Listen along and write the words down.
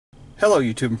Hello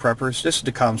YouTube and preppers, this is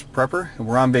the Comms Prepper, and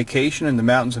we're on vacation in the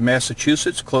mountains of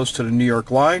Massachusetts close to the New York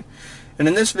line. And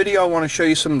in this video I want to show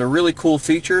you some of the really cool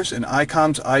features in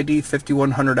Icom's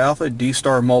ID-5100A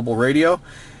D-STAR mobile radio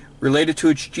related to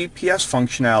its GPS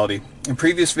functionality. In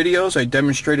previous videos I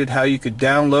demonstrated how you could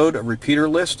download a repeater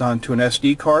list onto an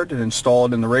SD card and install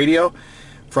it in the radio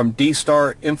from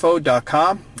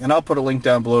dstarinfo.com, and I'll put a link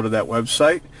down below to that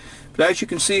website. But as you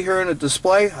can see here in the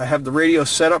display, I have the radio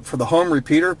set up for the home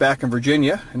repeater back in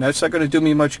Virginia, and that's not going to do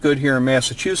me much good here in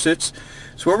Massachusetts.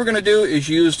 So what we're going to do is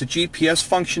use the GPS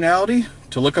functionality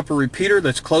to look up a repeater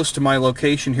that's close to my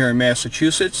location here in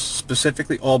Massachusetts,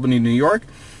 specifically Albany, New York.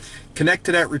 Connect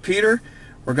to that repeater.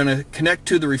 We're going to connect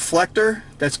to the reflector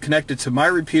that's connected to my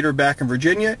repeater back in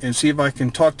Virginia and see if I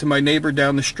can talk to my neighbor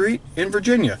down the street in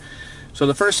Virginia. So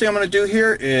the first thing I'm going to do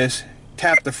here is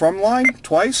tap the from line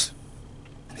twice.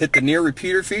 Hit the near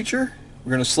repeater feature.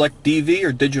 We're going to select DV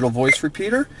or digital voice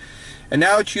repeater, and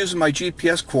now it's using my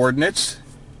GPS coordinates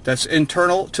that's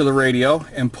internal to the radio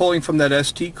and pulling from that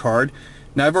SD card.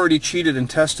 Now I've already cheated and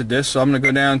tested this, so I'm going to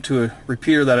go down to a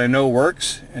repeater that I know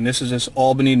works, and this is this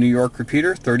Albany, New York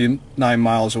repeater, 39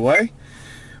 miles away.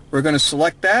 We're going to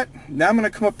select that. Now I'm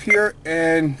going to come up here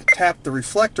and tap the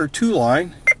reflector 2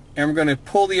 line, and we're going to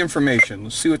pull the information.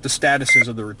 Let's see what the status is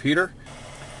of the repeater.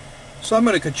 So I'm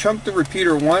going to chunk the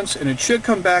repeater once, and it should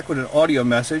come back with an audio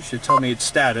message to tell me its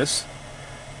status.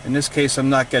 In this case I'm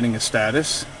not getting a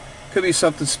status. Could be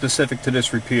something specific to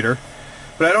this repeater.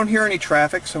 But I don't hear any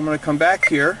traffic, so I'm going to come back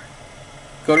here,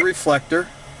 go to reflector,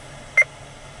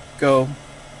 go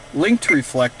link to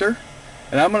reflector,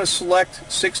 and I'm going to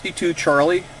select 62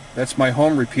 Charlie. That's my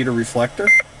home repeater reflector.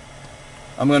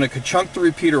 I'm going to chunk the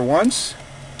repeater once,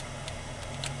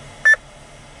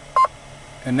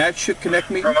 and that should connect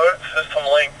me. Remote system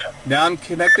linked. Now I'm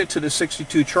connected to the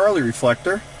 62 Charlie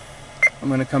reflector. I'm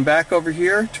going to come back over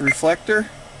here to reflector,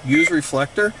 use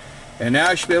reflector, and now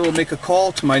I should be able to make a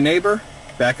call to my neighbor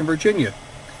back in Virginia.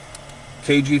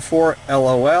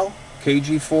 KG4LOL,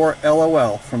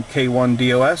 KG4LOL from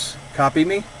K1DOS. Copy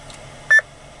me.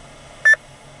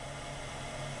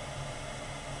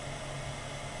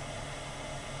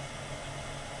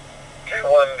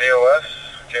 K1DOS,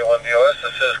 K1DOS,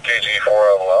 this is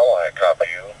KG4LOL, I copy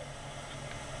you.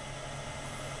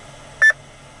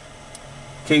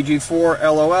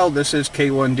 KG4LOL, this is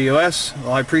K1DOS.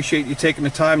 Well, I appreciate you taking the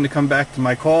time to come back to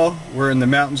my call. We're in the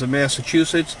mountains of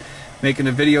Massachusetts making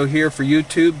a video here for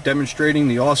YouTube demonstrating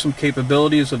the awesome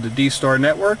capabilities of the D-STAR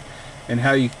network and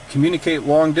how you communicate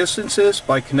long distances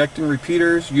by connecting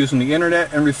repeaters using the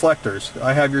internet and reflectors.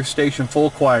 I have your station full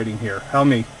quieting here. How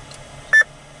me?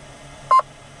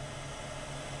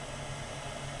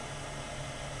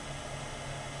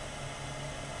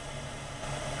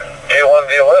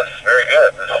 K1DOS, very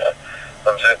good.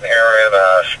 I'm sitting here in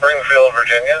Springfield,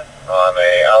 Virginia, on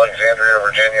a Alexandria,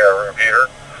 Virginia repeater,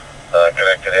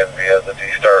 connected in via the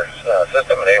D-STAR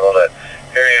system and able to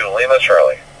hear you, Lima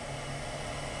Charlie.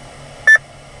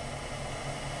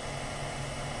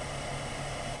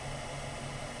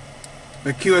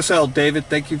 The QSL, David,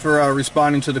 thank you for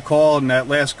responding to the call. And that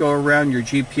last go around, your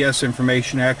GPS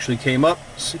information actually came up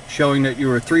showing that you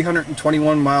were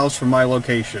 321 miles from my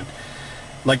location.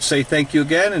 I'd like to say thank you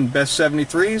again and best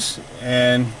 73s,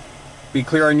 and be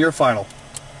clear on your final.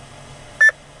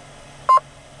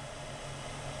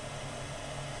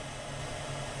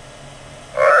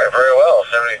 Alright, very well.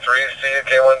 73s to you,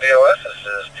 K1DOS. This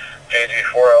is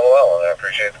KG4LOL, and I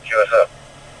appreciate the QSO.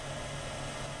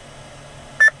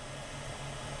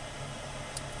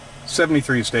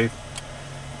 73s, Dave.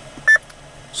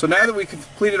 So now that we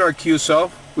completed our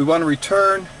QSO, we want to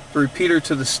return the repeater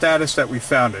to the status that we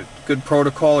found it. Good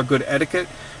protocol or good etiquette.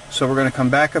 So we're going to come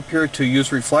back up here to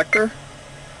use reflector,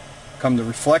 come to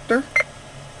reflector.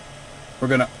 We're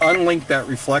going to unlink that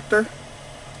reflector,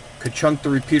 chunk the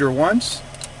repeater once,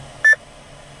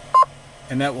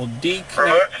 and that will deconnect.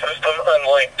 Remote system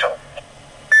unlinked.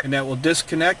 And that will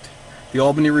disconnect the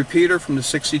Albany repeater from the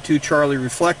 62 Charlie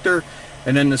reflector,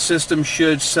 and then the system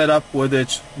should set up with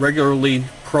its regularly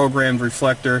programmed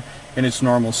reflector in its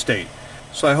normal state.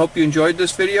 So I hope you enjoyed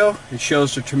this video. It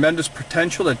shows the tremendous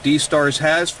potential that D-STARS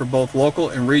has for both local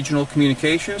and regional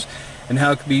communications, and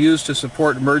how it can be used to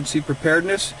support emergency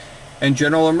preparedness and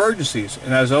general emergencies.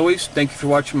 And as always, thank you for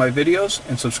watching my videos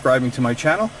and subscribing to my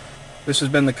channel. This has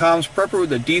been the Comms Prepper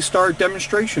with a D-STAR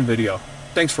demonstration video.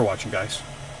 Thanks for watching, guys.